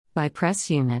By Press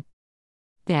Unit.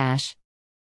 Dash.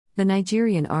 The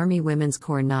Nigerian Army Women's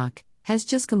Corps NOC has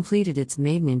just completed its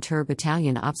maiden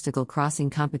inter-battalion obstacle crossing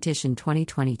competition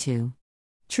 2022.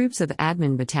 Troops of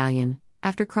Admin Battalion,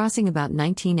 after crossing about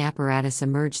 19 apparatus,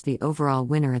 emerged the overall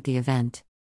winner at the event.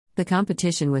 The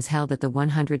competition was held at the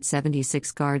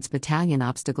 176 Guards Battalion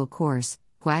Obstacle Course,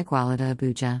 Gwagwalada,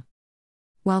 Abuja.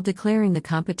 While declaring the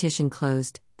competition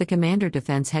closed, the Commander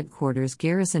Defense Headquarters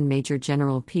Garrison Major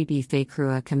General P.B.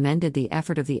 Fakrua commended the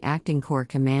effort of the Acting Corps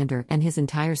Commander and his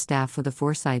entire staff for the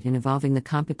foresight in evolving the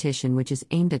competition, which is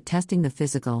aimed at testing the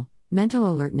physical, mental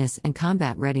alertness and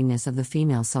combat readiness of the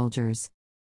female soldiers.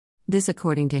 This,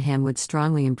 according to him, would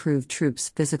strongly improve troops'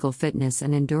 physical fitness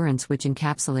and endurance, which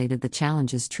encapsulated the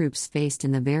challenges troops faced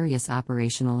in the various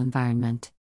operational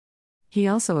environment. He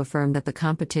also affirmed that the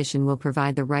competition will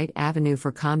provide the right avenue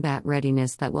for combat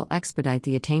readiness that will expedite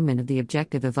the attainment of the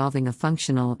objective, evolving a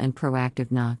functional and proactive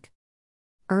NOC.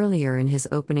 Earlier in his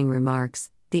opening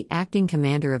remarks, the acting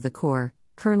commander of the Corps,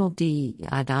 Colonel D.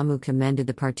 Adamu, commended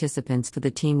the participants for the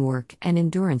teamwork and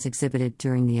endurance exhibited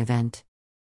during the event.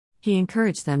 He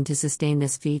encouraged them to sustain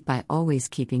this feat by always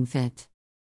keeping fit.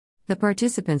 The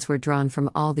participants were drawn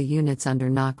from all the units under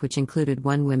NOC, which included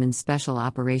 1 Women's Special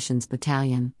Operations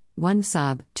Battalion, 1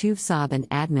 SOB, 2 SOB and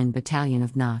Admin Battalion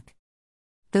of NOC.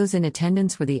 Those in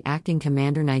attendance were the Acting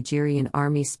Commander, Nigerian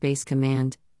Army Space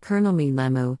Command, Colonel Mi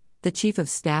Lemu, the Chief of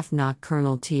Staff NOC,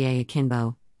 Colonel T.A.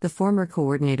 Akinbo, the former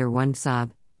Coordinator 1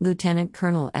 SOB, Lieutenant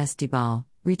Colonel S. Dibal,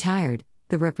 retired,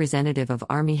 the representative of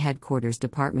Army Headquarters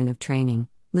Department of Training,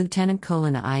 Lieutenant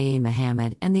Colin I.A.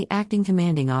 Mohammed, and the Acting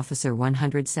Commanding Officer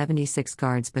 176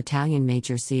 Guards Battalion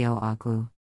Major C.O. Agwu.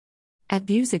 At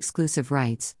Views Exclusive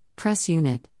Rights, Press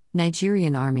Unit,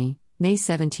 Nigerian Army, May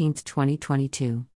 17, 2022.